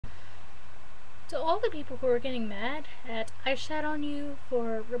To all the people who are getting mad at I shat on you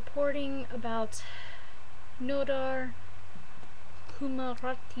for reporting about Nodar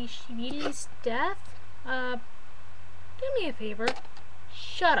Kumaratishvili's death, do me a favor,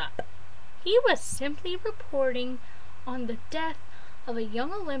 shut up. He was simply reporting on the death of a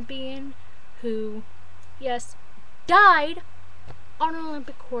young Olympian who, yes, died on an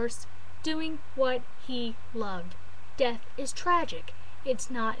Olympic course doing what he loved. Death is tragic.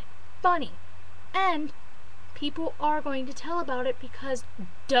 It's not funny. And people are going to tell about it because,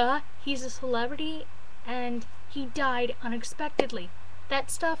 duh, he's a celebrity and he died unexpectedly.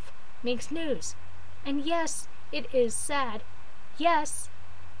 That stuff makes news. And yes, it is sad. Yes,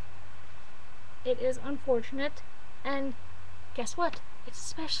 it is unfortunate. And guess what? It's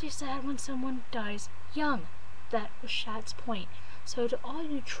especially sad when someone dies young. That was Shat's point. So to all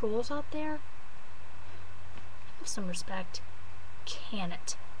you trolls out there, have some respect. Can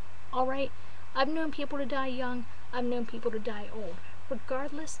it? Alright? I've known people to die young. I've known people to die old.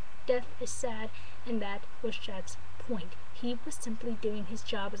 Regardless, death is sad, and that was Shat's point. He was simply doing his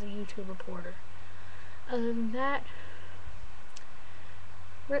job as a YouTube reporter. Other than that,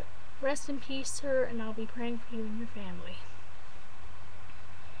 rest in peace, sir, and I'll be praying for you and your family.